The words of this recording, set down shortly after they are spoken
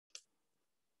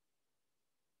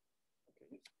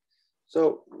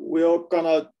So we're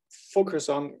gonna focus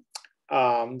on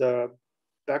the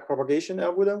backpropagation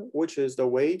algorithm, which is the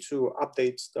way to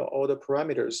update all the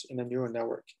parameters in the neural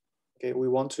network. Okay, we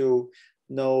want to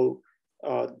know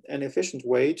an efficient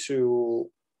way to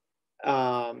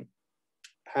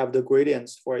have the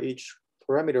gradients for each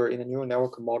parameter in the neural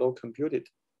network model computed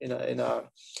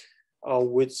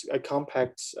with a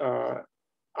compact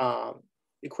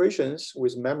equations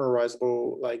with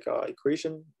memorizable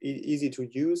equation, easy to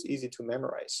use, easy to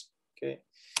memorize. Okay,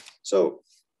 so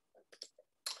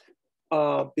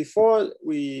before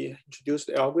we introduce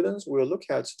the algorithms, we'll look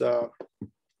at the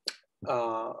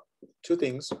two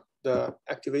things: the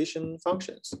activation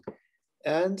functions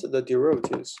and the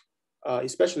derivatives,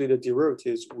 especially the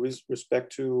derivatives with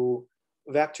respect to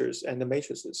vectors and the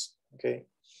matrices. Okay,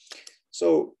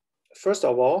 so first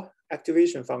of all,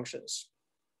 activation functions.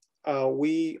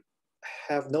 We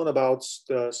have known about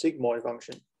the sigmoid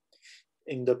function.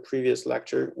 In the previous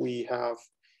lecture, we have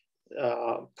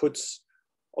put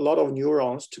a lot of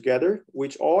neurons together,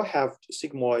 which all have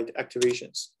sigmoid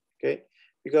activations, okay?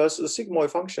 Because the sigmoid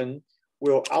function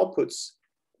will outputs,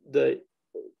 the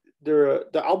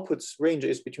outputs range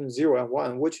is between 0 and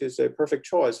 1, which is a perfect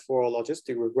choice for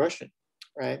logistic regression,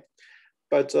 right?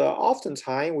 But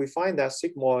oftentimes we find that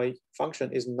sigmoid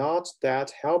function is not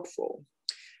that helpful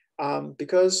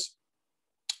because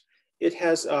it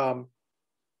has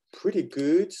pretty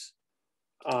good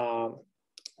I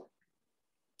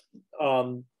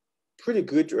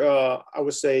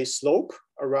would say slope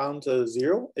around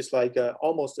 0. It's like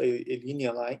almost a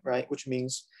linear line, right? Which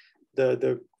means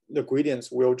the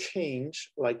gradients will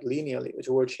change like linearly, which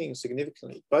will change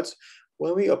significantly. But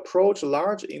when we approach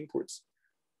large inputs,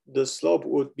 the slope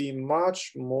would be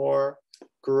much more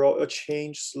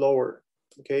change slower,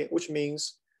 okay? Which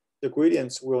means the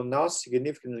gradients will not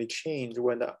significantly change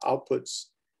when the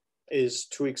outputs is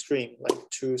too extreme, like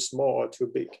too small or too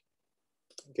big,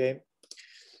 okay?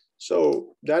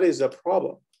 So that is a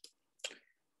problem,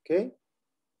 okay?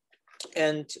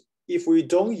 And if we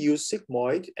don't use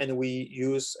sigmoid and we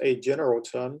use a general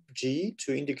term G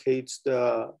to indicate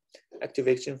the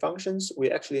activation functions,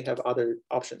 we actually have other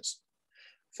options.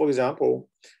 For example,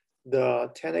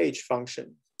 the 10H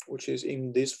function, which is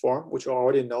in this form, which you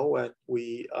already know when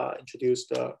we introduced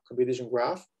the computation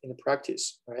graph in the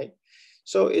practice, right?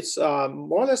 So it's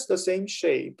more or less the same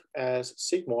shape as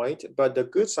sigmoid, but the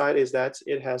good side is that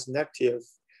it has negative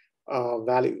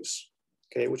values,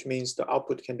 okay? Which means the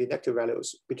output can be negative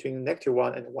values between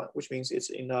 -1 and 1, which means it's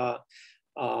in a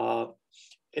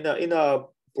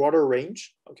broader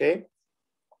range, okay?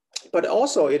 But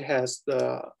also it has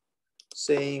the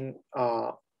same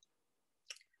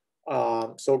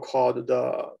so-called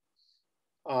the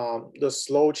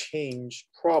slow change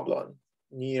problem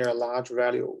near large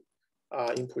value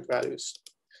input values.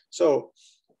 So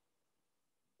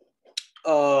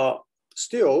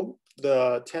still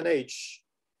the 10H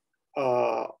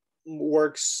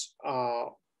works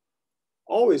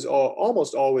always or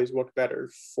almost always work better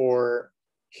for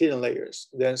hidden layers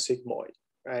than sigmoid,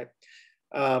 right?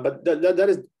 But that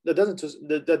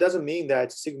doesn't mean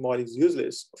that sigmoid is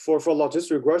useless. For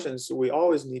logistic regressions, we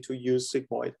always need to use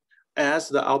sigmoid as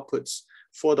the outputs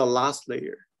for the last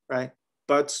layer, right?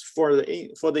 But for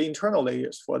the internal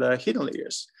layers, for the hidden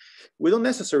layers, we don't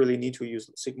necessarily need to use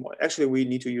sigmoid. Actually, we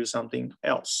need to use something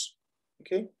else,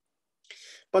 okay?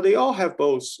 But they all have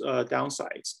both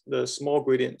downsides, the small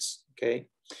gradients, okay,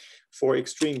 for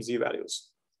extreme Z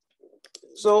values.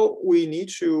 So we need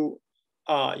to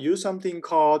use something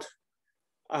called,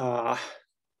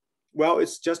 well,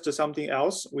 it's just something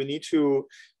else. We need to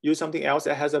use something else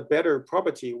that has a better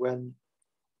property when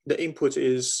the input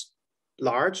is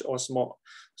large or small.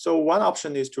 So one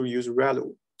option is to use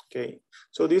ReLU, okay?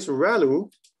 So this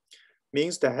ReLU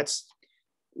means that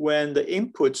when the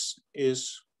input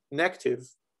is negative,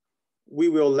 we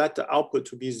will let the output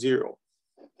to be 0,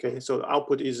 okay? So the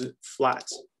output is flat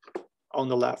on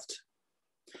the left.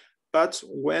 But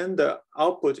when the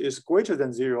output is greater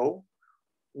than 0,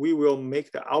 we will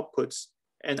make the outputs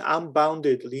an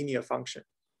unbounded linear function,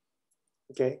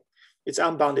 okay? It's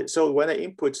unbounded. So when the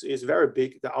input is very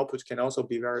big, the output can also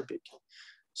be very big.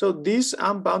 So these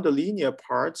unbounded linear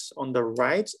parts on the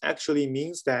right actually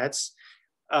means that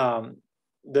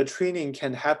the training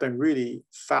can happen really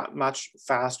much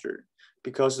faster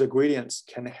because the gradients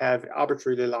can have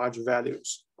arbitrarily large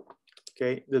values,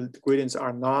 okay? The gradients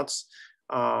are not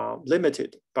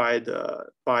limited by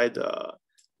the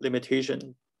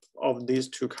limitation of these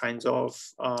two kinds of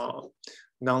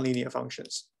nonlinear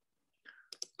functions.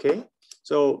 Okay,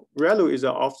 so ReLU is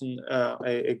often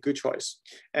a good choice.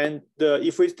 And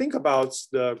if we think about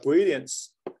the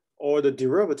gradients or the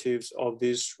derivatives of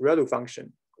this ReLU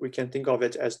function, we can think of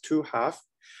it as 2 half.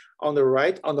 On the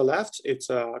right, on the left, it's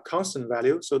a constant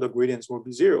value, so the gradients will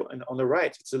be 0. And on the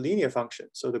right, it's a linear function,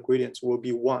 so the gradients will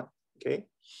be 1, okay?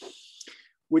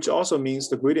 Which also means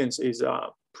the gradients is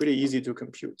pretty easy to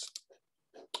compute,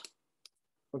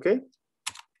 okay?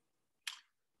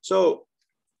 So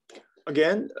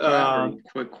again, I have a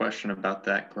quick question about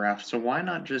that graph. So why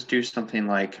not just do something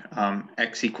like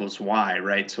x equals y,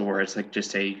 right? So where it's like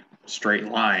just a straight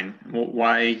line.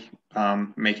 Why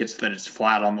make it so that it's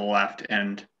flat on the left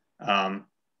and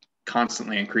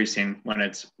constantly increasing when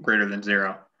it's greater than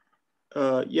 0?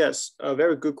 Yes, a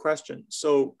very good question.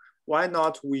 So why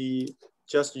not we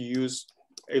just use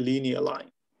a linear line?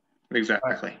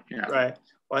 Exactly, right? Yeah. Right,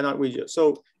 why not we just,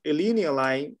 so a linear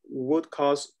line would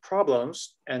cause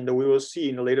problems, and we will see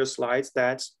in the later slides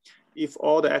that if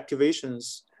all the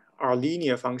activations are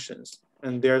linear functions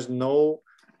and there's no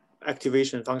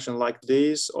activation function like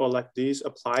this or like this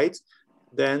applied,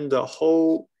 then the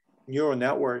whole neural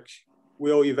network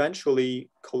will eventually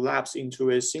collapse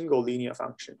into a single linear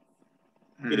function.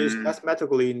 It is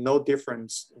mathematically no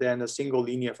different than a single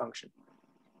linear function.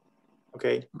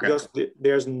 Okay, because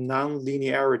there's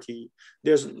non-linearity.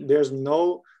 There's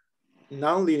no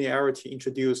non-linearity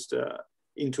introduced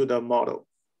into the model.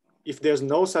 If there's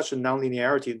no such a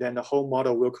non-linearity, then the whole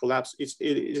model will collapse.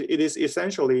 It is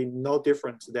essentially no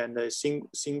different than the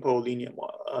simple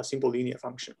linear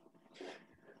function.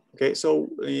 Okay, so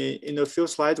in a few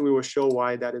slides, we will show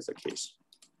why that is the case.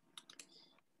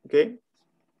 Okay,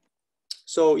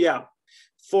 so yeah,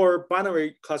 for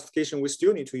binary classification, we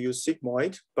still need to use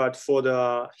sigmoid, but for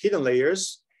the hidden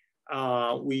layers,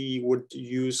 we would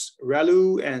use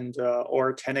ReLU and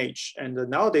or 10H. And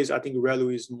nowadays, I think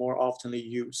ReLU is more often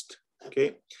used.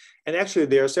 Okay, and actually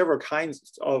there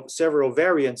are several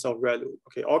variants of ReLU.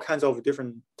 Okay, all kinds of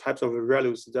different types of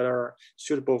ReLUs that are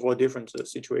suitable for different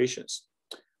situations.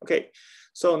 Okay,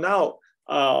 so now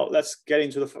let's get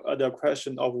into the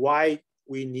question of why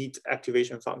we need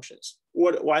activation functions.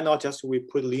 Why not just we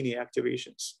put linear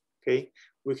activations? Okay,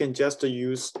 we can just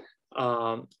use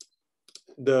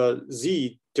the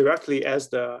Z directly as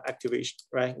the activation,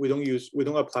 right? We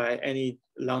don't apply any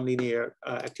nonlinear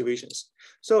activations.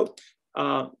 So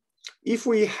if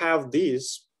we have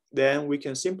this, then we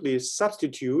can simply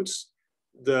substitute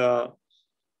the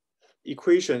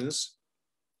equations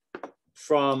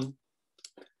from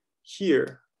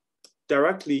here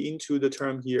directly into the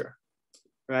term here,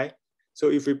 right? So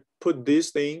if we put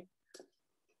this thing,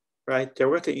 right,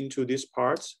 directly into this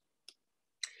part,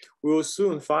 we will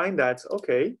soon find that,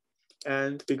 okay,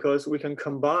 and because we can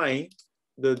combine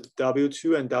the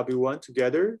W2 and W1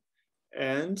 together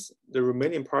and the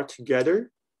remaining part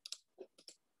together,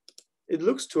 it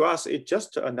looks to us, it's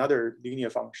just another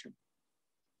linear function,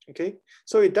 okay?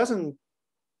 So it doesn't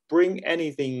bring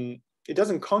anything, it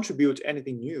doesn't contribute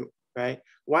anything new, right?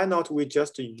 Why not we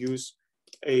just use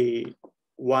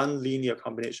one linear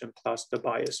combination plus the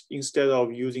bias instead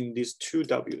of using these two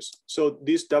W's. So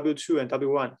these W2 and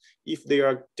W1, if they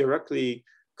are directly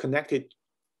connected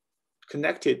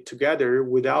together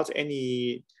without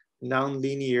any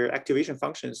non-linear activation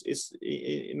functions,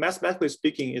 mathematically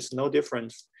speaking, it's no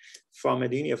different from a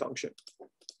linear function.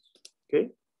 Okay,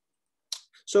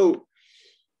 so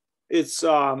it's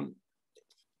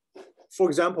for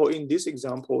example, in this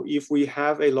example, if we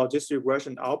have a logistic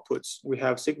regression outputs, we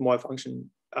have sigmoid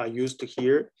function used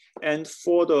here. And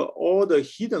for all the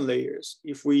hidden layers,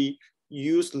 if we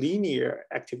use linear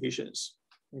activations,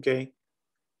 okay,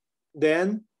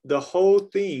 then the whole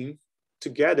thing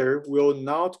together will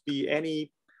not be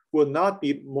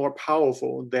more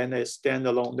powerful than a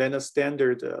standalone, than a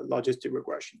standard logistic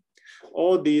regression.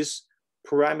 All these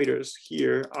parameters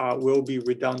here will be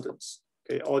redundant.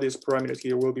 Okay, all these parameters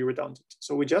here will be redundant.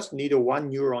 So we just need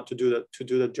one neuron to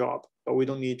do the job, but we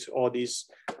don't need all these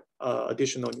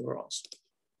additional neurons.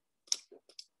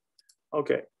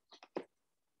 Okay.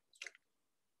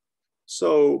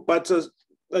 So, but a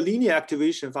linear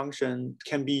activation function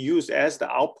can be used as the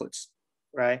outputs,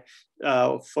 right?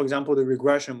 For example, the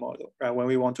regression model, right? When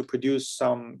we want to produce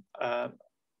some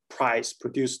price,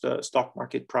 produce the stock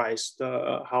market price,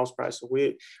 the house price.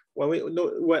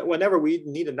 Whenever we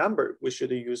need a number, we should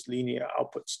use linear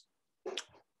outputs.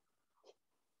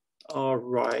 All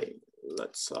right,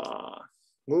 let's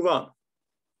move on.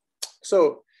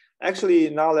 So actually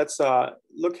now let's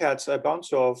look at a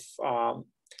bunch of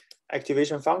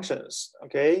activation functions,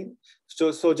 okay?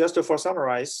 So just for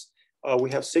summarize,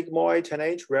 we have sigmoid,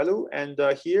 10H, ReLU, and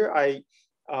here I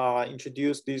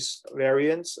introduce these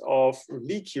variants of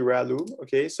leaky ReLU,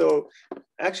 okay? So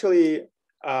actually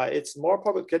it's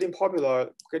getting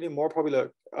more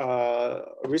popular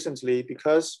recently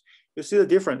because you see the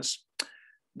difference.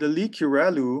 The leaky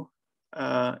value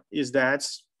is that,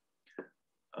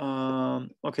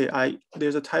 okay,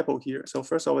 there's a typo here. So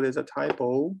first of all, there's a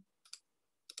typo.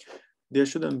 There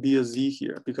shouldn't be a z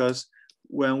here because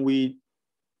when we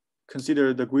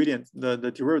consider the gradient, the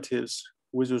derivatives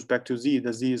with respect to z,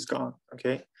 the z is gone,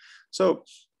 okay? So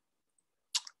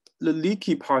the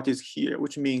leaky part is here,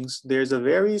 which means there's a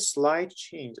very slight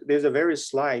change. There's a very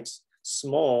slight,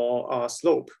 small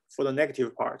slope for the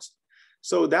negative parts.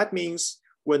 So that means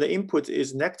when the input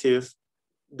is negative,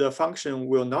 the function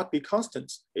will not be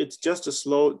constant. It's just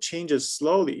changes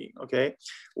slowly, okay?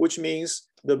 Which means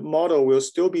the model will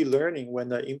still be learning when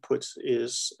the input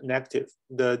is negative.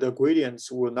 The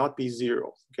gradients will not be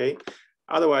zero, okay?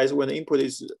 Otherwise, when the input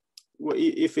is,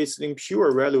 if it's in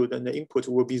pure value, then the input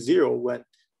will be zero when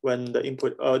the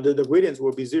input, the gradients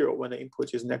will be zero when the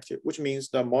input is negative, which means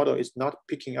the model is not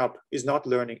picking up, is not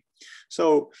learning.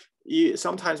 So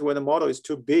sometimes when the model is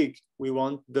too big, we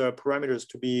want the parameters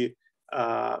to be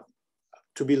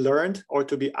learned or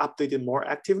to be updated more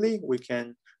actively. We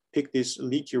can pick this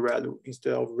leaky value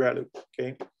instead of value,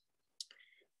 okay?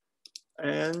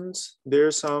 And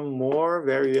there's some more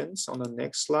variants on the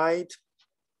next slide.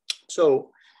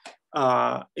 So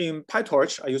in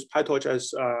PyTorch, I use PyTorch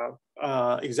as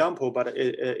example, but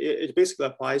it basically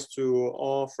applies to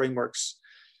all frameworks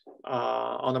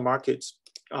on the market.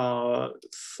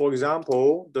 For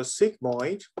example, the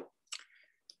sigmoid,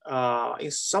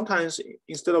 sometimes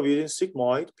instead of using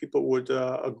sigmoid, people would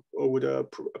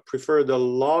prefer the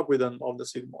logarithm of the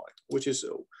sigmoid, which is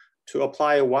to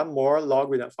apply one more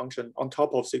logarithm function on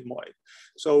top of sigmoid,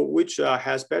 so which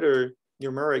has better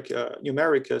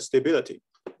numeric stability.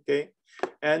 Okay,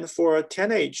 and for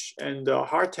 10H and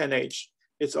hard 10H,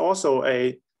 it's also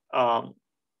a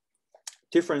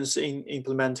difference in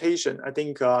implementation. I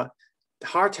think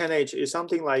hard 10H is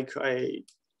something like a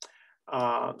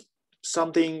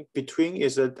something between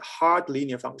is a hard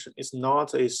linear function. It's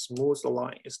not a smooth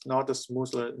line. It's not a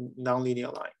smooth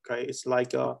nonlinear line. Okay, it's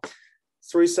like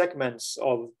 3 segments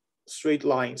of straight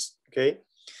lines. Okay,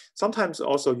 sometimes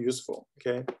also useful.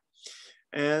 Okay,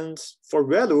 and for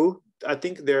ReLU, I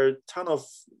think there are a ton of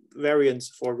variants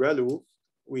for ReLU.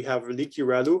 We have leaky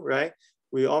ReLU, right?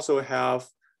 We also have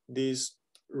these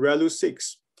ReLU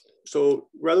 6. So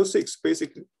ReLU 6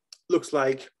 basically looks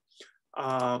like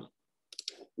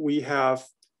we have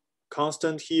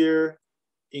constant here,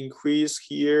 increase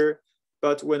here,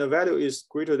 but when the value is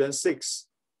greater than 6,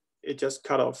 it just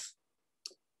cut off,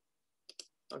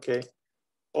 okay?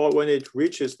 Or when it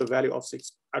reaches the value of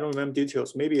 6. I don't remember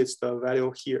details. Maybe it's the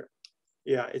value here.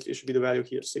 Yeah, it should be the value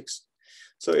here, 6.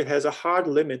 So it has a hard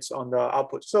limit on the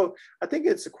output. So I think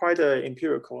it's quite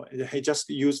empirical. It just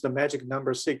used the magic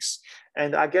number 6.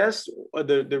 And I guess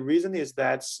the reason is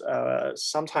that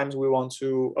sometimes we want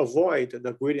to avoid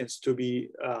the gradients to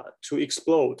be to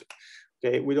explode.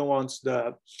 Okay, we don't want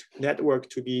the network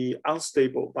to be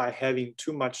unstable by having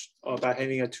too much or by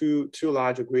having a too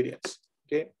large gradients.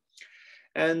 Okay.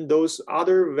 And those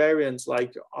other variants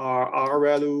like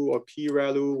R-ReLU or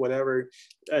P-ReLU, whatever,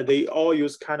 they all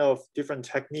use kind of different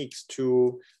techniques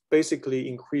to basically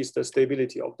increase the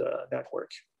stability of the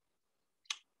network.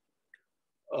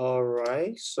 All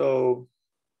right, so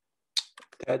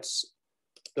that's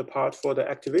the part for the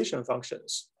activation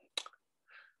functions.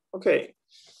 Okay,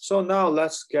 so now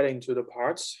let's get into the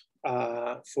parts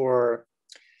for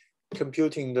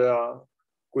computing the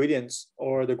gradients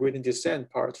or the gradient descent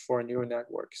part for neural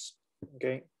networks.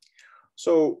 Okay,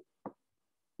 so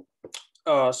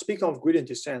speaking of gradient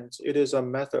descent, it is a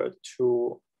method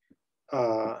to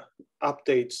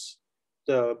update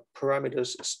the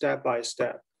parameters step by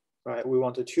step, right? We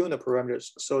want to tune the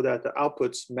parameters so that the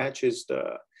outputs matches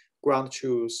the ground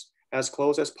truth as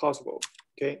close as possible.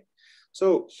 Okay,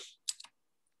 so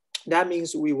that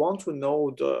means we want to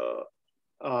know the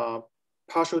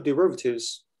partial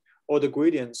derivatives or the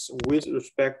gradients with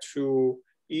respect to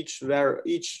each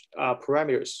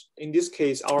parameters. In this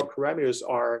case, our parameters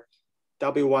are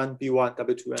W1, B1,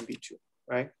 W2, and B2,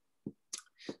 right?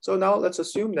 So now let's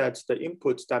assume that the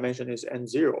input dimension is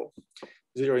N0,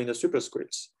 0 in the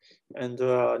superscripts, and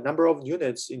the number of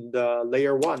units in the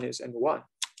layer 1 is N1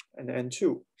 and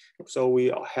N2. So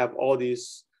we have all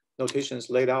these notations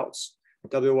laid out.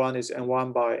 W1 is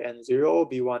N1 by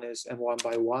N0, B1 is N1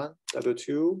 by 1,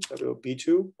 W2,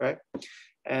 B2, right?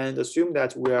 And assume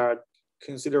that we are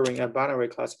considering a binary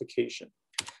classification.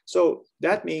 So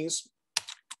that means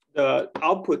the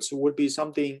outputs would be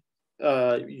something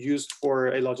used for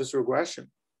a logistic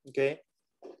regression, okay?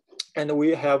 And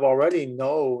we have already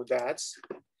know that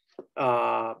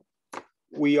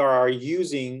we are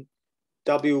using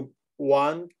W1,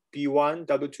 B1,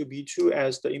 W2, B2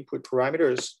 as the input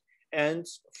parameters. And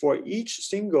for each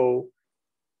single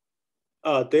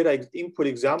data input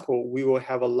example, we will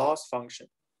have a loss function.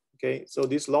 Okay, so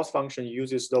this loss function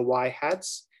uses the y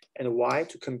hats and y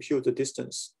to compute the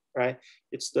distance, right?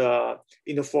 It's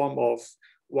in the form of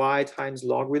y times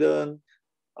logarithm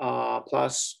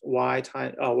plus y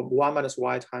times 1 minus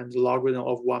y times logarithm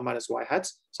of 1 minus y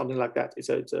hats, something like that. It's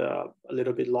a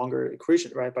little bit longer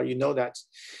equation, right? But you know that.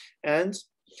 And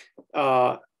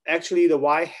actually the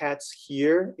y hats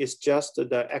here is just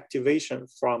the activation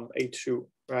from A2,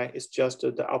 right? It's just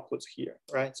the outputs here,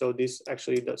 right? So this is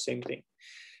actually the same thing.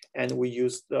 And we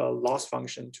use the loss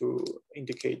function to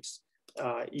indicate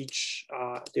each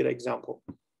data example,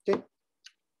 okay?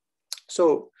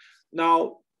 So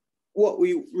now what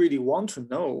we really want to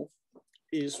know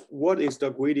is what is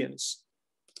the gradients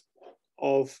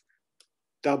of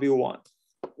W1,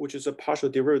 which is a partial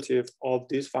derivative of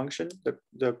this function,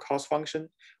 the cost function,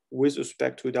 with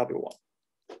respect to W1,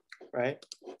 right?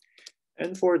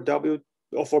 And for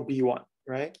for B1,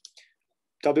 right?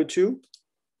 W2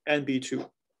 and B2,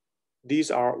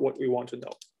 these are what we want to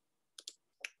know,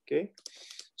 okay?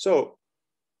 So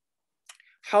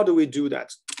how do we do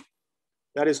that?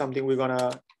 That is something we're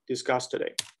gonna discuss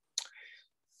today.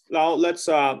 Now let's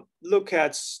look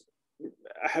at,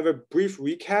 have a brief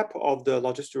recap of the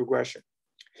logistic regression.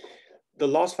 The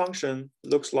loss function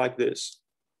looks like this.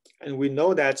 And we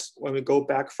know that when we go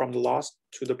back from the loss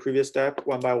to the previous step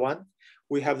one by one,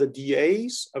 we have the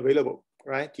DAs available,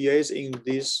 right? DAs in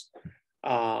this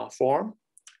form.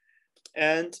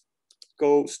 And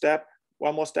go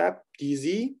one more step,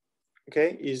 DZ,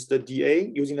 okay, is the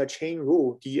DA using the chain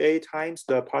rule, DA times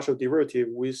the partial derivative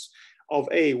of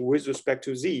A with respect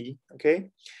to Z, okay?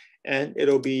 And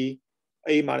it'll be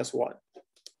A minus 1.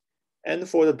 And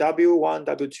for the W1,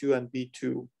 W2, and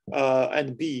B2,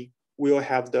 and B, we'll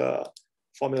have the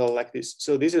formula like this.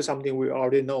 So this is something we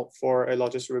already know for a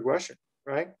logistic regression,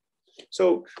 right?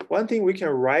 So one thing we can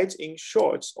write in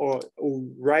short or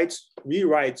rewrite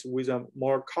with a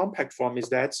more compact form is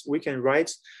that we can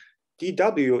write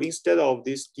dW instead of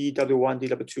this dW1,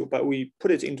 dW2, but we put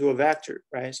it into a vector,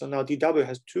 right? So now dW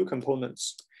has two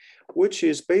components, which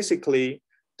is basically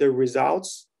the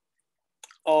results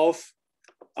of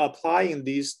applying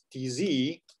this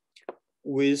dz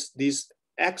with this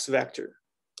x vector,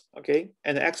 okay?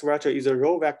 And the x vector is a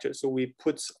row vector, so we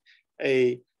put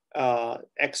a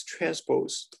x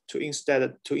transpose to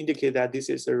indicate that this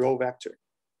is a row vector.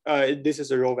 This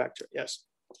is a row vector, yes.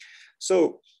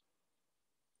 So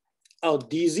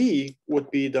dz would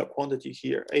be the quantity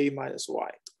here, a minus y,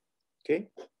 okay?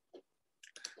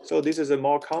 So this is a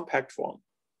more compact form.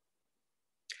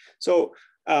 So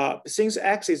since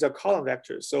x is a column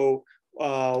vector, so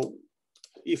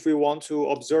if we want to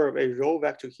observe a row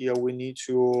vector here, we need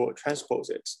to transpose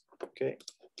it, okay?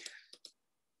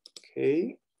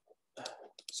 Okay.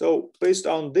 So based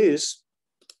on this,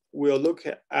 we'll look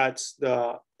at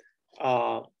the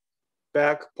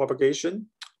back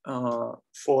propagation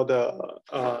for the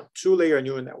two-layer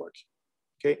neural network.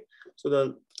 Okay, so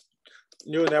the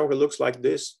neural network looks like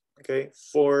this. Okay,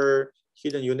 4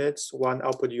 hidden units, 1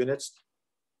 output units.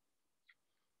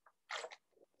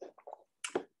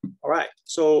 All right.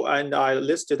 So and I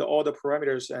listed all the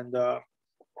parameters and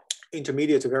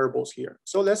intermediate variables here.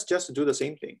 So let's just do the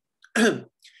same thing,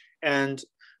 and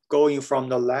going from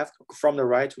the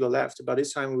right to the left. But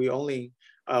this time we only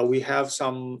we have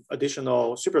some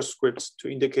additional superscripts to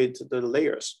indicate the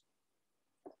layers.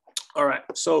 All right,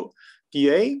 so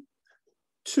DA2,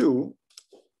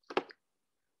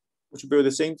 which will be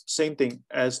the same thing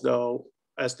as the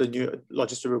new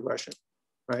logistic regression,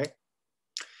 right?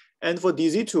 And for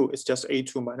DZ2, it's just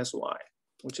A2 minus Y,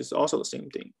 which is also the same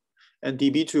thing. And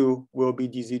DB2 will be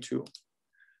DZ2.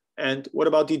 And what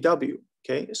about DW?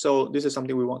 Okay, so this is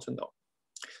something we want to know.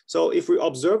 So if we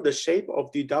observe the shape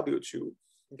of DW2,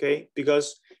 okay,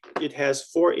 because it has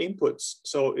 4 inputs,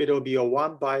 so it'll be a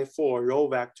 1 by 4 row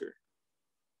vector,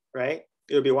 right?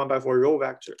 It'll be 1 by 4 row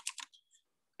vector.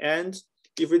 And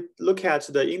if we look at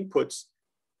the inputs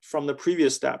from the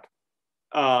previous step,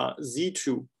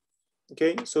 Z2,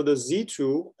 okay, so the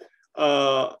Z2,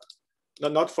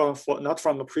 not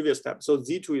from the previous step, so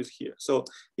Z2 is here. So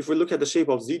if we look at the shape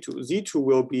of Z2, Z2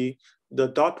 will be the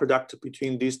dot product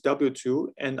between this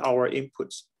W2 and our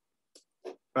inputs,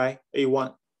 right?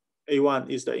 A1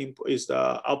 is the input, is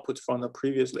the output from the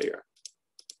previous layer.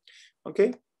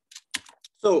 Okay,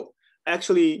 so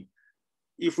actually,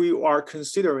 if we are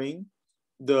considering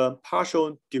the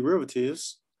partial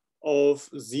derivatives of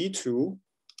Z2,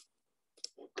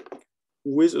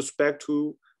 with respect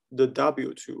to the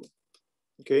W2.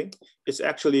 Okay, it's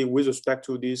actually with respect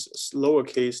to this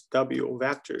lowercase w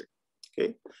vector.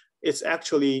 Okay, it's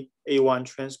actually A1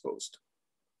 transposed.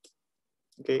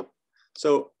 Okay,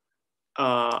 so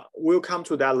we'll come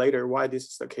to that later why this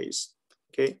is the case.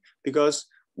 Okay, because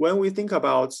when we think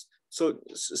about, so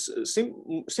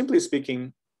simply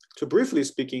speaking, to briefly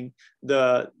speaking,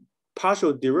 the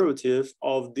partial derivative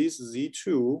of this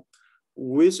Z2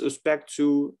 with respect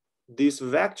to this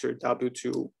vector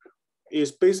W2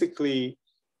 is basically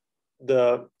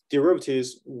the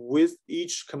derivatives with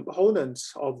each component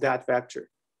of that vector.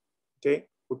 Okay,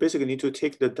 we basically need to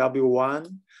take the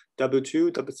W1,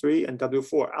 W2, W3, and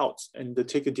W4 out and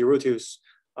take the derivatives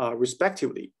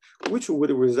respectively, which would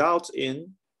result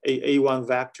in a A1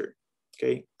 vector.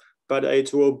 Okay, but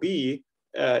it will be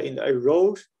in a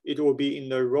row. It will be in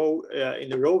the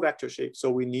row vector shape.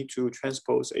 So we need to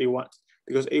transpose A1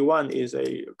 because A1 is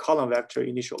a column vector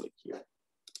initially here.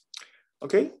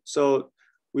 Okay, so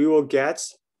we will get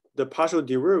the partial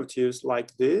derivatives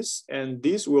like this, and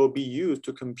this will be used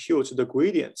to compute the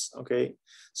gradients. Okay,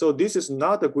 so this is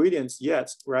not the gradients yet,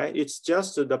 right? It's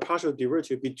just the partial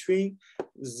derivative between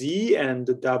Z and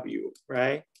W,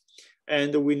 right?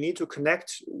 And we need to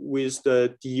connect with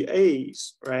the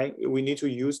dAs, right? We need to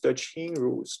use the chain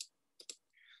rules.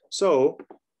 So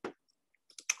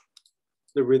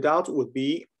the result would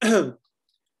be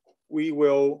we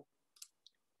will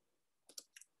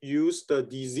use the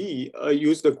dz,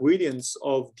 use the gradients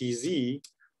of dz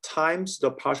times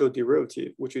the partial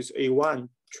derivative, which is A1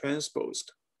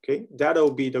 transposed. Okay,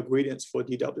 that'll be the gradients for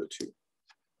dW2.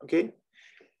 Okay,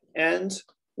 and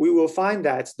we will find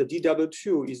that the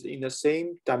dW2 is in the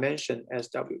same dimension as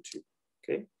W2.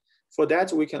 Okay, for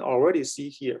that we can already see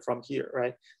here from here,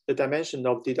 right? The dimension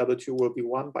of dW2 will be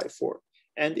 1/4.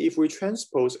 And if we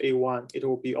transpose A1, it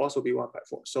will be also be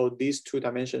 1/4. So these two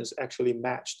dimensions actually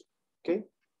matched. Okay.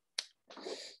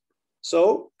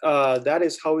 So that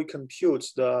is how we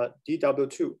compute the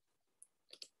dW2.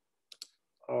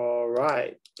 All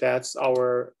right, that's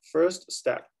our first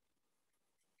step.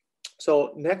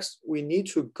 So next, we need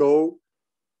to go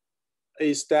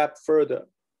a step further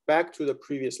back to the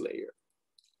previous layer.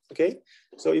 Okay,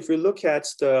 so if we look at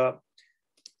the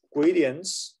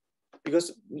gradients,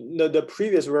 because the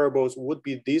previous variables would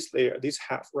be this layer, this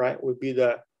half, right, would be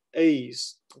the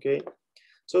A's. Okay,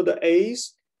 so the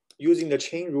A's, using the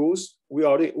chain rules, we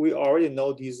already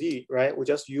know dz, right? We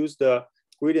just use the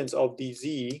gradients of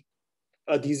dz,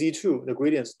 dz2, the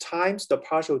gradients times the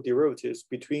partial derivatives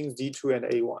between z2 and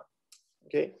a1.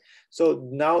 Okay, so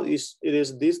now it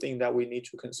is this thing that we need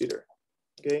to consider.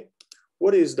 Okay,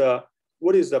 what is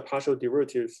the partial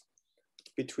derivative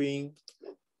between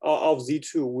of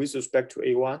z2 with respect to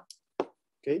a1?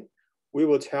 Okay, we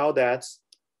will tell that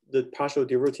the partial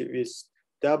derivative is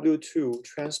w2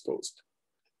 transposed.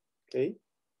 Okay,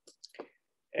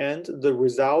 and the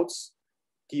results,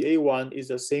 dA1 is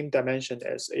the same dimension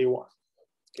as A1.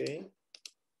 Okay,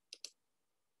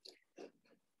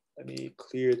 let me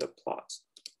clear the plot.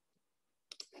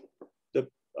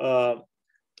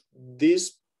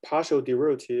 This partial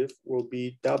derivative will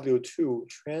be W2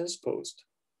 transposed.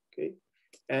 Okay,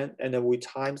 and then we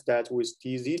times that with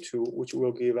dZ2, which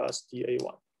will give us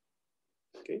dA1.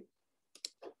 Okay,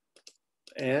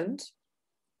 and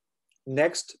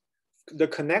next, the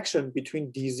connection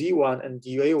between dz1 and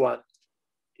dA1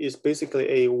 is basically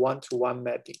a 1-to-1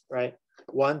 mapping, right?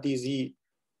 One z1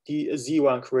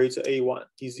 creates a1,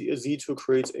 z2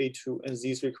 creates a2, and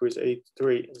z3 creates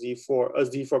a3,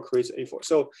 z4 creates a4.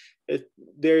 So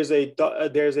there's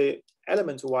a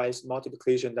element-wise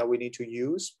multiplication that we need to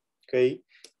use, okay,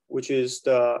 which is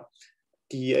the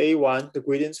dA1, the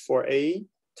gradients for a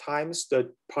times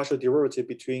the partial derivative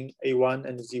between A1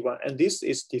 and Z1. And this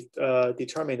is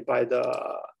determined by the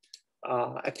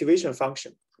activation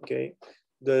function, okay?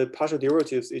 The partial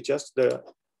derivatives is just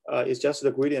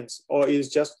the gradients, or is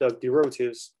just the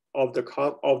derivatives of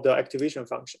the activation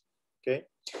function, okay?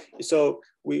 So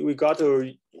we got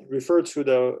to refer to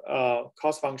the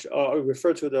cost function, or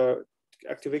refer to the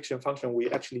activation function we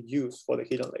actually use for the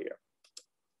hidden layer,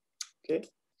 okay?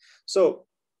 So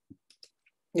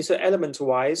it's an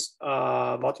element-wise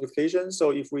multiplication.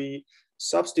 So if we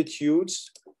substitute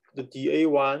the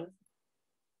dA1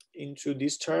 into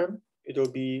this term, it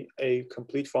will be a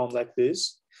complete form like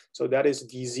this. So that is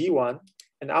dZ1.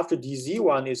 And after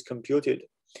dZ1 is computed,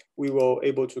 we will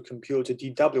able to compute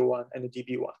dW1 and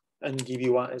dB1 and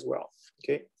dB1 as well.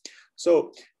 Okay.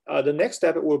 So the next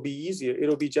step will be easier. It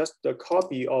will be just the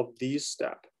copy of this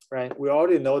step, right? We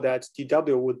already know that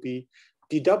dW would be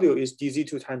dW is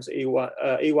dz2 times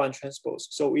A1 transpose.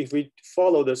 So if we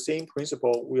follow the same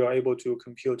principle, we are able to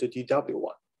compute the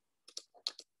dW1.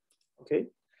 Okay,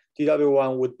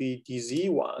 dW1 would be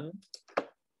dz1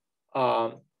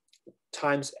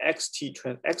 times x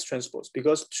transpose,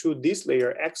 because to this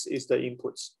layer, x is the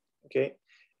inputs, okay?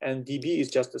 And dB is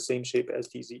just the same shape as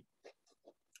dz.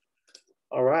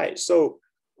 All right, so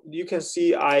you can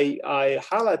see I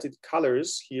highlighted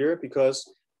colors here because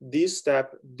these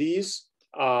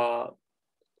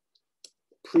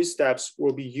pre-steps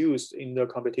will be used in the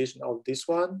computation of this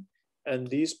one, and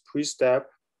this pre-step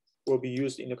will be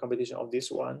used in the computation of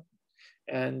this one,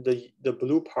 and the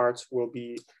blue part will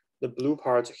be the blue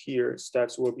part here.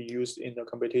 Steps will be used in the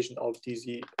computation of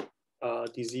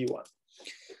dz1.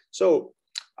 So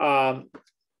on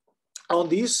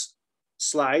this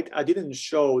slide, I didn't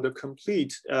show the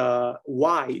complete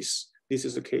whys this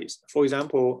is the case. For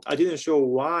example, I didn't show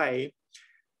why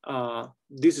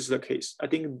this is the case. I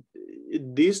think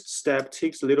this step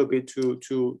takes a little bit to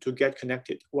get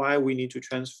connected, why we need to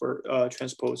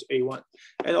transpose A1.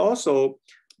 And also,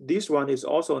 this one is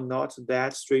also not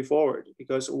that straightforward,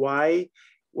 because why,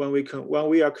 when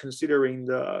we are considering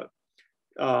the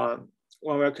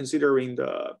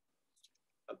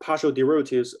partial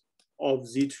derivatives of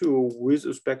Z2 with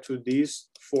respect to these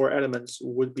four elements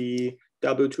would be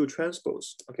W2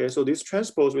 transpose. Okay, so this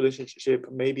transpose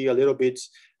relationship may be a little bit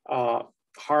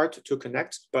hard to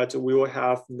connect, but we will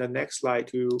have in the next slide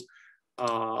to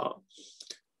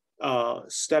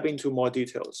step into more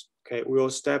details. Okay,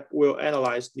 we'll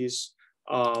analyze this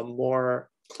more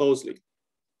closely.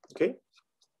 Okay,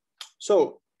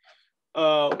 so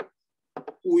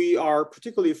we are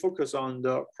particularly focused on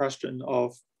the question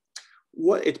of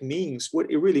what it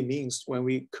really means when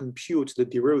we compute the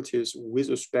derivatives with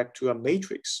respect to a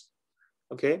matrix.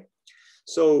 Okay,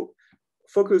 so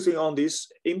focusing on these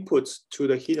inputs to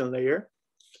the hidden layer,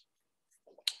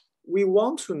 we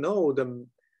want to know the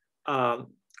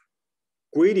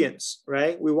gradients,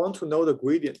 right? We want to know the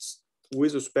gradients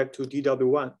with respect to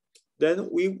dW1. Then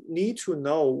we need to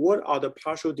know what are the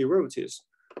partial derivatives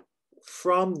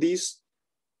from this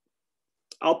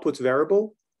output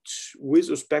variable with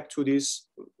respect to this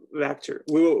vector,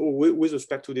 with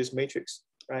respect to this matrix,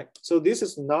 right? So this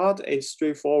is not a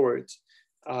straightforward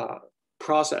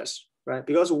process, right?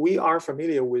 Because we are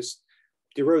familiar with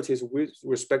derivatives with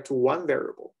respect to one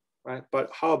variable, right?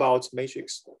 But how about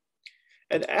matrix?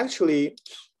 And actually,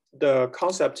 the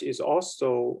concept is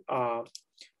also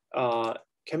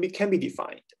can be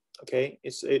defined. Okay,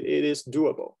 it is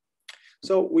doable.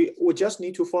 So we just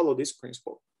need to follow this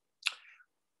principle.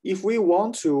 If we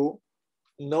want to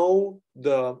know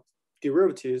the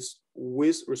derivatives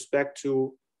with respect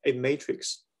to a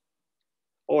matrix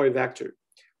or a vector,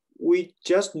 we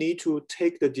just need to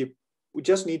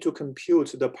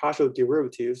compute the partial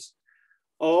derivatives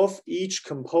of each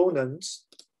component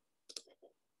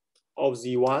of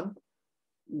Z1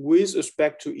 with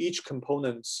respect to each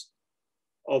component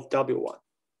of W1.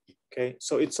 Okay,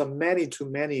 so it's a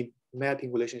many-to-many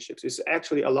mapping relationships. It's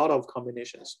actually a lot of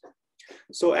combinations.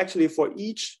 So actually for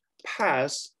each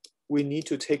pass, we need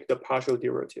to take the partial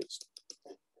derivatives.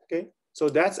 Okay, so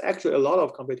that's actually a lot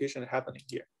of computation happening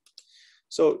here.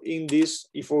 So in this,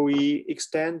 if we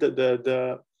extend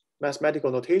the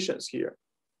mathematical notations here,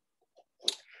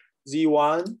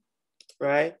 Z1,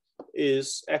 right,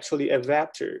 is actually a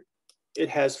vector. It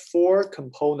has 4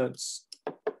 components,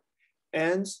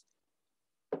 and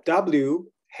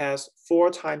W has 4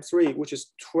 times 3, which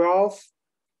is 12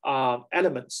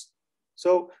 elements.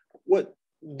 So what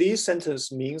this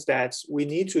sentence means that we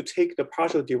need to take the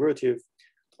partial derivative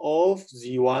of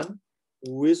Z1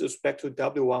 with respect to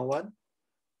W11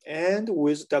 and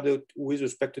with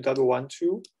respect to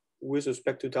W12, with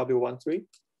respect to W13.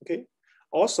 Okay.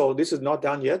 Also, this is not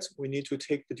done yet. We need to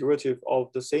take the derivative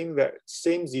of the same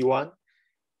Z1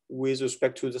 with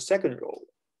respect to the second row,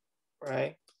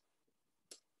 right?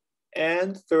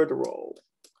 And third row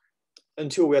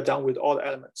until we are done with all the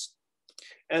elements.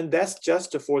 And that's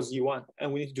just for Z1.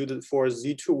 And we need to do that for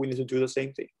Z2. We need to do the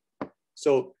same thing.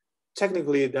 So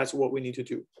technically, that's what we need to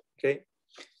do. Okay.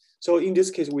 So in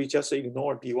this case, we just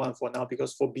ignore B1 for now,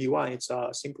 because for B1, it's a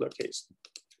simpler case.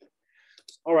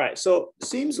 All right, so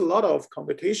seems a lot of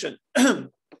computation,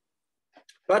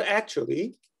 but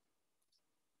actually,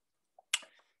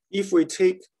 if we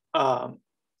take one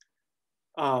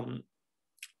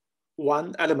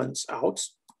element out,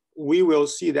 we will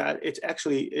see that it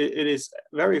is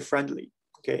very friendly.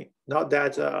 Okay, not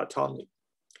that totally.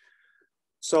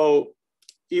 So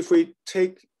if we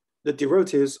take the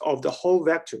derivatives of the whole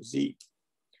vector Z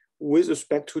with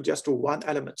respect to just one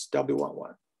element,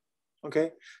 W11,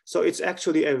 okay? So it's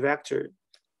actually a vector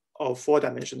of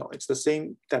 4-dimensional. It's the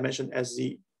same dimension as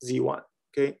Z1,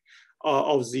 okay?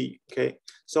 Of Z, okay?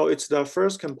 So it's the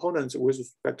first component with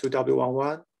respect to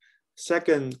W11,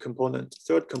 second component,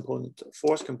 third component,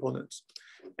 fourth component.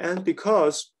 And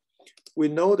because we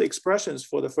know the expressions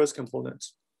for the first component,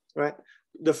 right?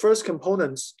 The first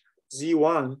component,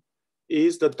 Z1,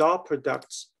 is the dot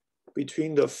product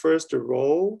between the first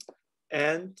row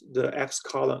and the X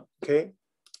column, okay?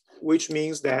 Which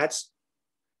means that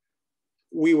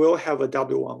we will have a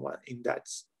W11 in that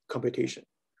computation.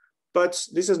 But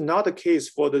this is not the case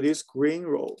for this green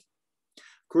row.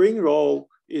 Green row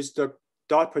is the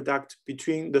dot product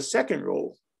between the second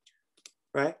row,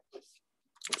 right?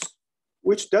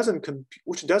 Which doesn't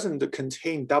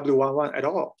contain W11 at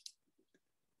all,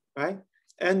 right?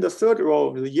 And the third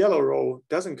row, the yellow row,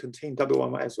 doesn't contain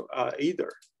W11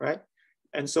 either, right?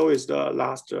 And so is the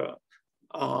last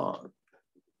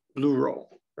blue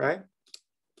row, right?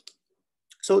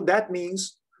 So that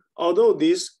means, although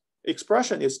this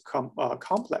expression is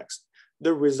complex,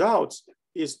 the result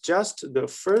is just the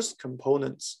first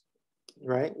components,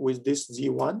 right, with this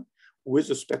Z1 with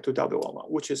respect to W11,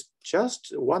 which is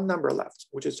just one number left,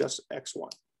 which is just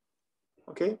X1,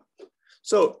 okay?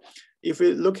 So if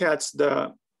we look at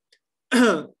the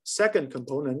second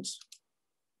component,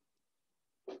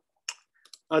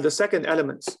 the second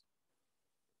elements,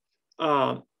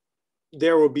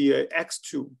 there will be a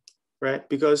X2, right?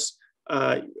 Because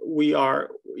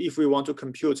if we want to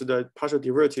compute the partial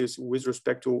derivatives with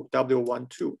respect to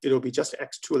W12, it'll be just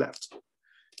X2 left.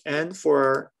 And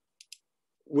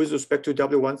with respect to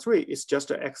W13, it's just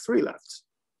an X3 left.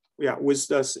 Yeah, with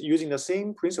using the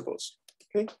same principles,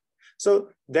 okay? So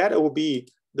that will be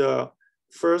the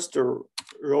first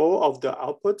row of the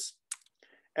outputs.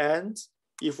 And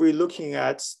if we're looking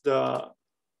at the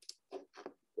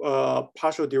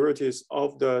partial derivatives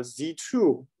of the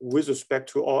Z2 with respect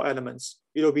to all elements,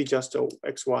 it'll be just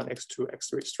X1, X2,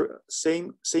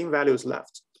 X3, same values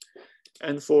left.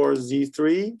 And for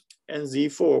Z3 and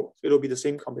Z4, it'll be the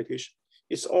same computation.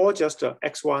 It's all just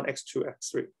X1, X2,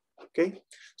 X3, okay?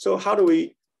 So how do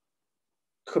we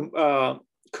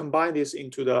combine this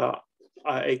into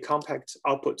a compact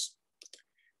output?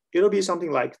 It'll be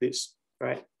something like this,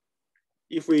 right?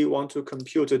 If we want to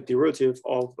compute a derivative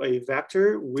of a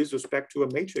vector with respect to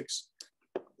a matrix,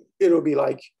 it'll be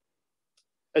like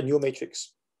a new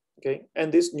matrix, okay?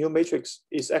 And this new matrix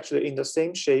is actually in the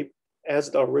same shape as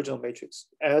the original matrix,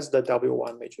 as the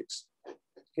W1 matrix,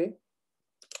 okay?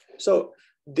 So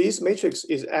this matrix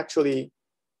is actually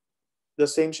the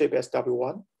same shape as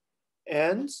W1,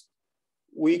 and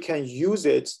we can use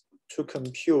it to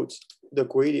compute the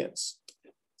gradients,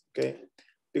 okay?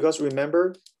 Because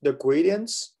remember, the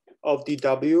gradients of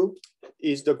dW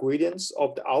is the gradients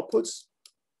of the outputs,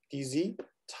 dz,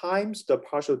 times the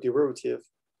partial derivative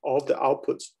of the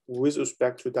outputs with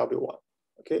respect to W1,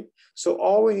 okay? So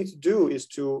all we need to do is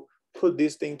to put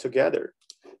this thing together,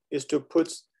 is to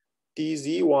put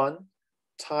dz1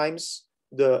 times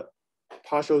the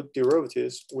partial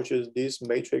derivatives, which is this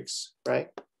matrix, right?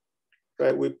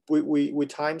 Right, we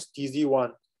times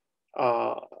dz1,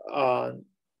 dz1,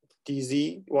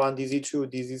 dz2,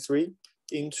 dz3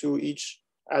 into each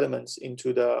elements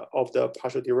of the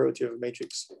partial derivative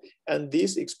matrix. And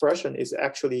this expression is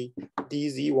actually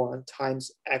dz1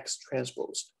 times x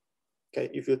transpose. Okay,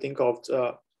 if you think of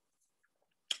the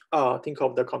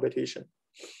computation.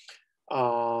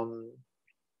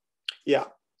 Yeah,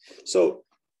 so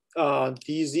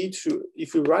dz2,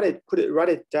 if you write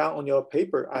it down on your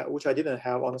paper, which I didn't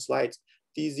have on the slides,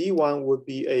 dz1 would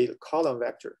be a column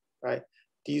vector, right?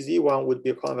 dz1 would be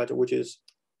a column vector, which is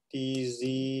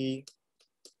dz1,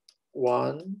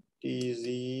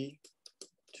 dz2,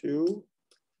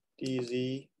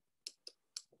 dz3,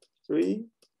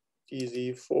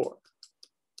 dz4.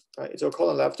 Right? It's a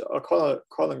column vector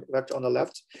on the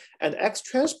left, and x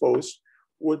transpose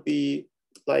would be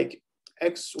like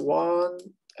x1,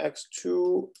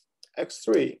 x2,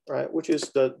 x3, right? Which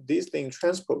is this thing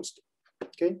transposed.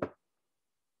 Okay.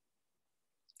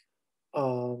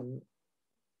 Oh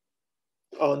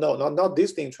no, not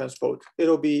this thing transposed.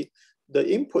 It'll be the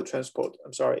input transposed.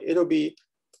 I'm sorry. It'll be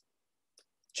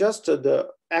just the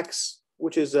x,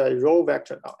 which is a row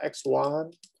vector now.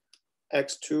 x1,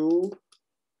 x2,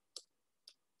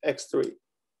 x3,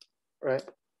 right?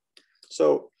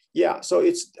 So yeah, so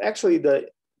it's actually the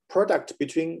product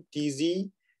between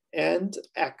dz and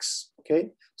x, okay?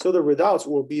 So the results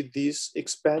will be this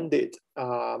expanded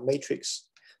matrix.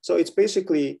 So it's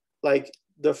basically like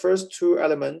the first two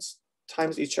elements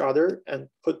times each other and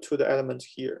put to the element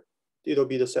here. It'll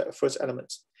be the first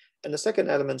elements. And the second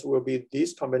element will be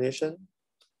this combination,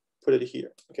 put it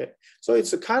here, okay? So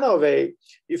it's a kind of a,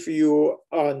 if you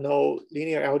know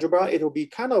linear algebra, it will be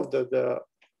kind of the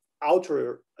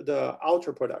outer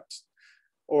product,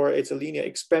 or it's a linear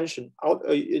expansion.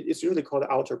 It's usually called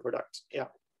the outer product, yeah.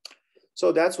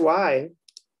 So that's why,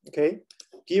 okay,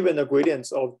 given the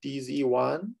gradients of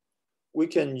dz1, we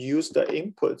can use the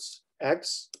inputs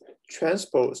x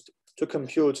transposed to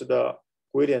compute the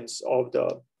gradients of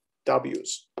the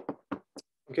w's,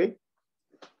 okay?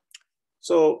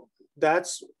 So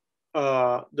that's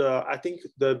I think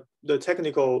the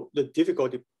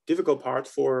difficult part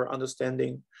for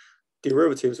understanding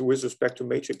derivatives with respect to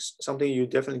matrix, something you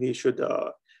definitely should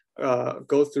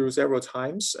go through several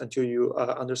times until you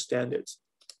understand it.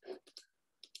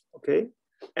 Okay,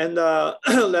 and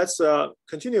let's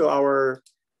continue our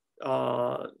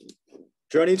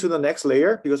journey to the next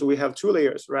layer, because we have 2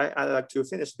 layers, right? I'd like to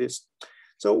finish this.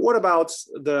 So what about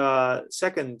the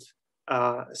second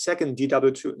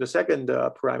DW2, the second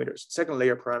parameters, second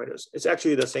layer parameters? It's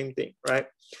actually the same thing, right?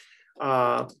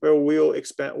 But we'll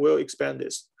expand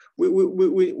this.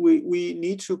 We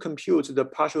need to compute the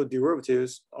partial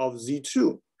derivatives of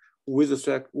Z2 with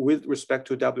respect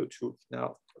to W2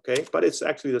 now, okay? But it's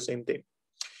actually the same thing.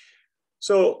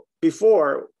 So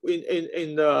before,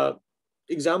 in the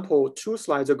example 2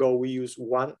 slides ago, we used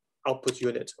 1 output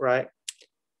unit, right?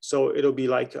 So it'll be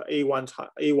like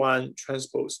A1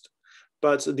 transposed.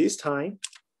 But this time,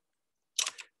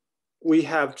 we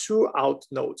have 2 out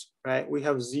nodes, right? We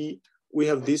have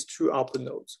these 2 output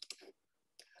nodes.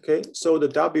 Okay, so the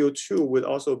W2 would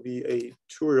also be a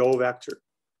 2-row vector,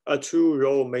 a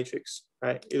 2-row matrix,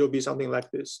 right? It'll be something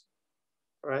like this,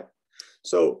 right?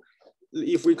 So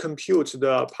if we compute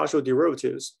the partial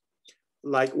derivatives,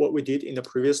 like what we did in the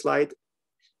previous slide,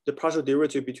 the partial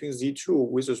derivative between Z2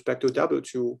 with respect to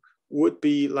W2 would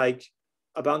be like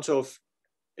a bunch of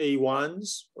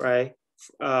A1s, right?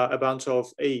 A bunch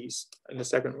of A's in the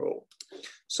second row.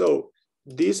 So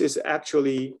this is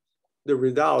actually the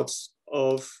results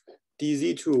of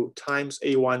dz2 times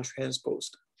A1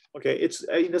 transposed. Okay, it's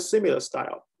in a similar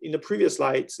style. In the previous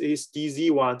slides, it's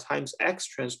dz1 times X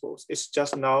transpose. It's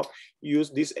just now use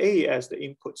this A as the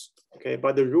inputs. Okay,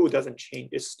 but the rule doesn't change.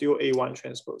 It's still A1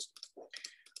 transposed.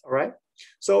 All right.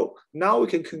 So now we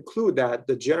can conclude that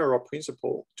the general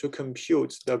principle to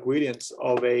compute the gradients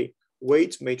of a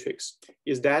weight matrix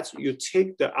is that you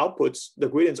take the outputs, the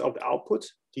gradients of the output,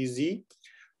 dz,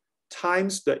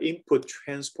 times the input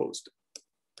transposed.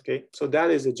 Okay, so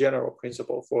that is a general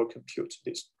principle for compute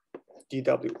this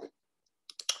dw.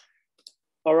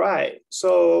 All right,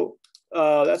 so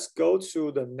let's go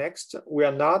to the next.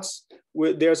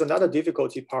 There's another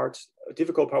difficult part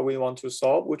we want to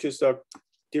solve, which is the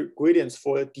gradients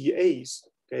for DAs.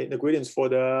 Okay, the gradients for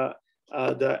the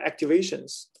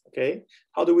activations. Okay,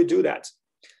 how do we do that?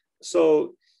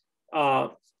 So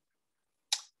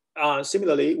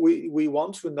similarly, we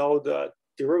want to know the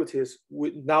derivatives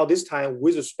now this time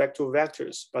with respect to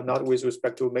vectors, but not with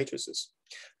respect to matrices,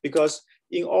 because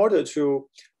in order to,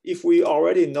 if we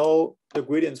already know the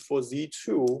gradients for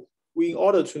Z2, in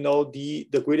order to know the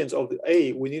gradients of the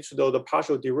A, we need to know the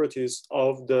partial derivatives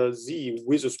of the Z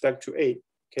with respect to A.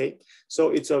 Okay, so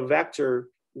it's a vector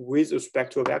with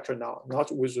respect to a vector now, not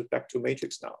with respect to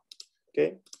matrix now.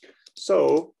 Okay,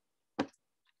 so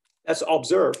let's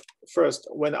observe first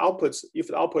when outputs, if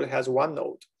the output has 1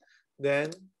 node,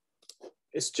 then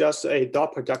it's just a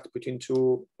dot product between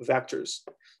 2 vectors.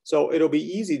 So it'll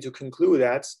be easy to conclude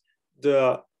that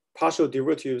the partial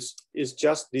derivatives is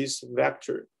just this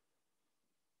vector,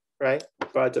 right?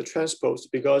 But the transpose,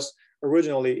 because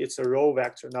originally it's a row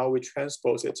vector, now we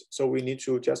transpose it. So we need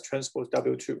to just transpose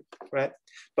W2, right?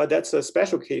 But that's a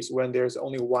special case when there's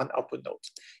only 1 output node.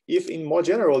 If in more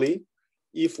generally,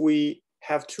 if we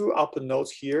have 2 output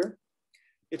nodes here,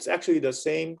 it's actually the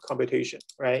same computation,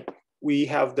 right? We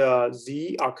have the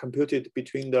Z are computed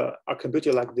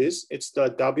like this. It's the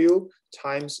W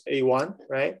times A1,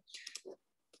 right?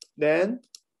 Then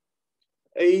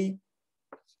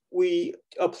we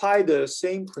apply the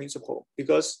same principle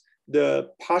because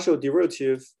the partial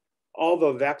derivative of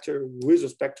a vector with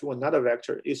respect to another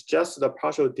vector is just the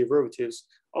partial derivatives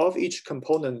of each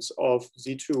component of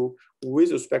Z2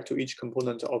 with respect to each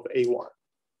component of A1.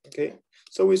 Okay,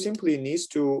 so we simply need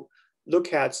to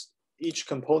look at each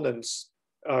components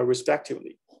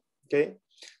respectively. Okay,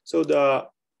 so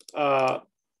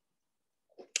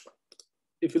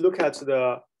if you look at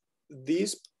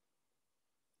these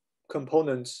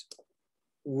components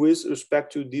with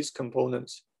respect to these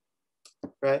components,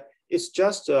 right? It's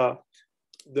just the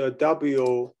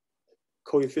W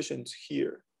coefficient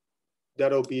here.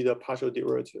 That'll be the partial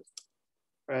derivative.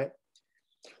 right?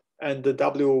 And the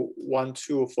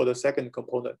W12 for the second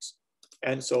component,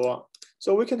 and so on.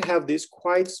 So we can have this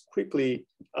quite quickly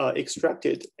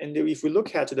extracted. And if we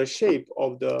look at the shape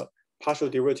of the partial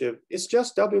derivative, it's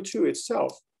just W2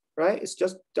 itself, right? It's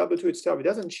just W2 itself. It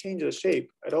doesn't change the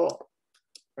shape at all,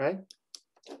 right?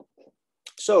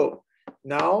 So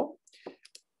now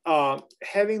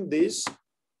having this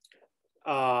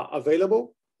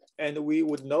available, and we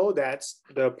would know that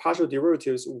the partial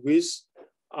derivatives with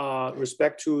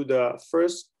respect to the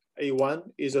first A1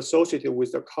 is associated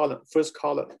with the column, first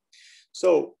column.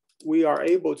 So we are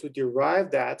able to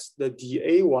derive that the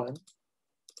dA1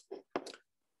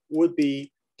 would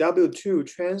be W2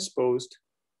 transposed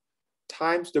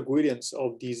times the gradients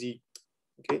of dz,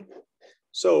 okay?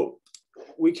 So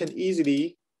we can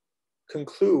easily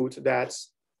conclude that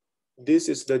this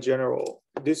is the general,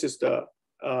 this is the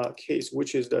case,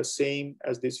 which is the same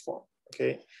as this form,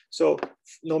 okay? So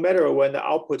no matter when the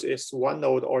output is 1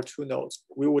 node or 2 nodes,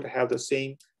 we would have the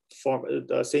same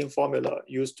formula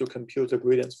used to compute the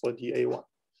gradients for dA1,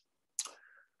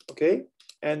 okay?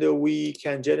 And we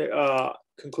can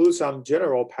conclude some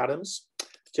general patterns,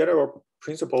 general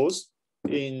principles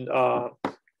in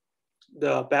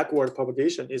the backward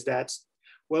propagation is that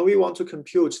when we want to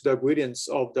compute the gradients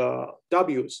of the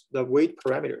W's, the weight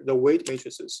parameter, the weight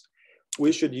matrices,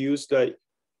 we should use the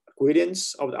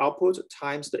gradients of the output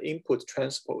times the input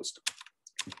transposed.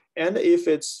 And if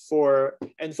it's for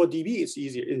dB, it's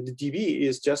easier. The dB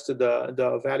is just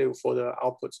the value for the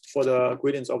outputs, for the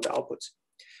gradients of the outputs.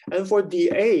 And for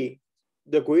dA,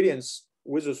 the gradients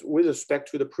with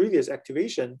respect to the previous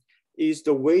activation is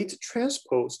the weight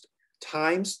transposed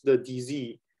times the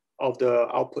dz of the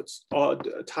outputs, or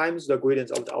times the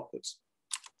gradients of the outputs,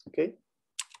 okay?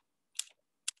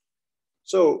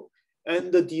 So,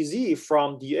 and the dz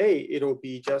from dA, it'll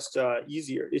be just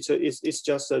easier. It's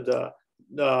just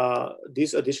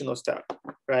this additional step,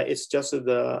 right? It's just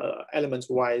the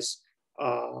element-wise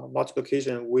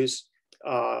multiplication with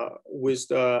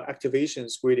the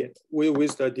activations gradient,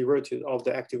 with the derivative of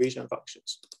the activation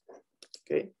functions,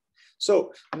 okay?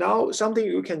 So now something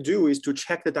you can do is to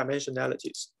check the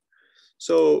dimensionalities.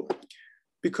 So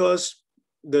because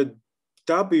the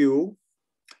W,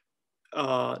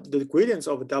 the gradients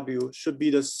of W should be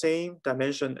the same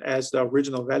dimension as the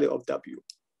original value of W,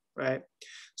 right?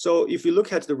 So if you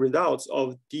look at the results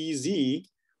of dz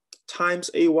times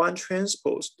A1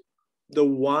 transposed, the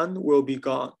 1 will be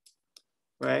gone,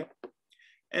 right?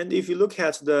 And if you look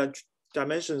at the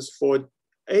dimensions for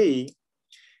A,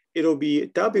 it'll be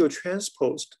W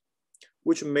transposed,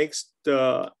 which makes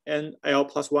the NL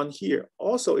plus 1 here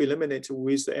also eliminated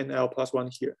with the NL plus 1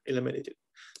 here eliminated.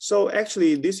 So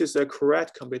actually, this is a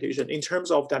correct computation in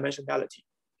terms of dimensionality,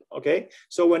 okay?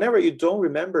 So whenever you don't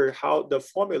remember how the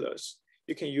formulas,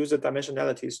 you can use the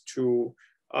dimensionalities to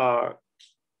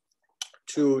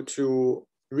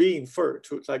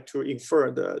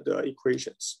infer the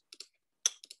equations.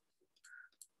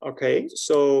 Okay,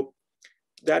 so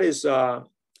that is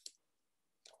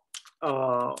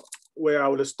where I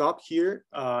would stop here.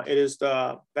 It is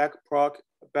the back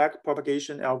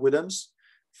propagation algorithms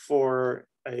for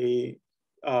a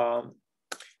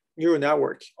neural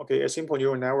network, okay, a simple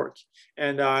neural network.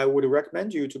 And I would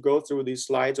recommend you to go through these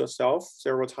slides yourself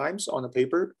several times on the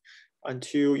paper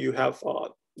until you have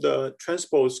the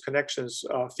transpose connections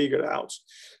figured out.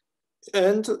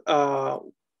 And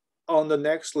on the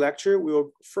next lecture, we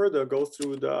will further go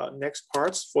through the next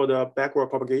parts for the backward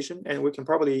propagation, and we can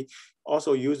probably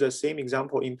also use the same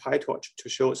example in PyTorch to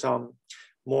show some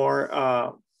more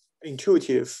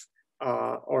intuitive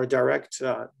or direct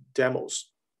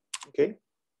demos, okay?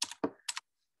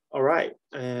 All right,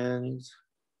 and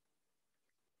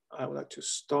I would like to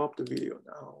stop the video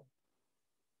now.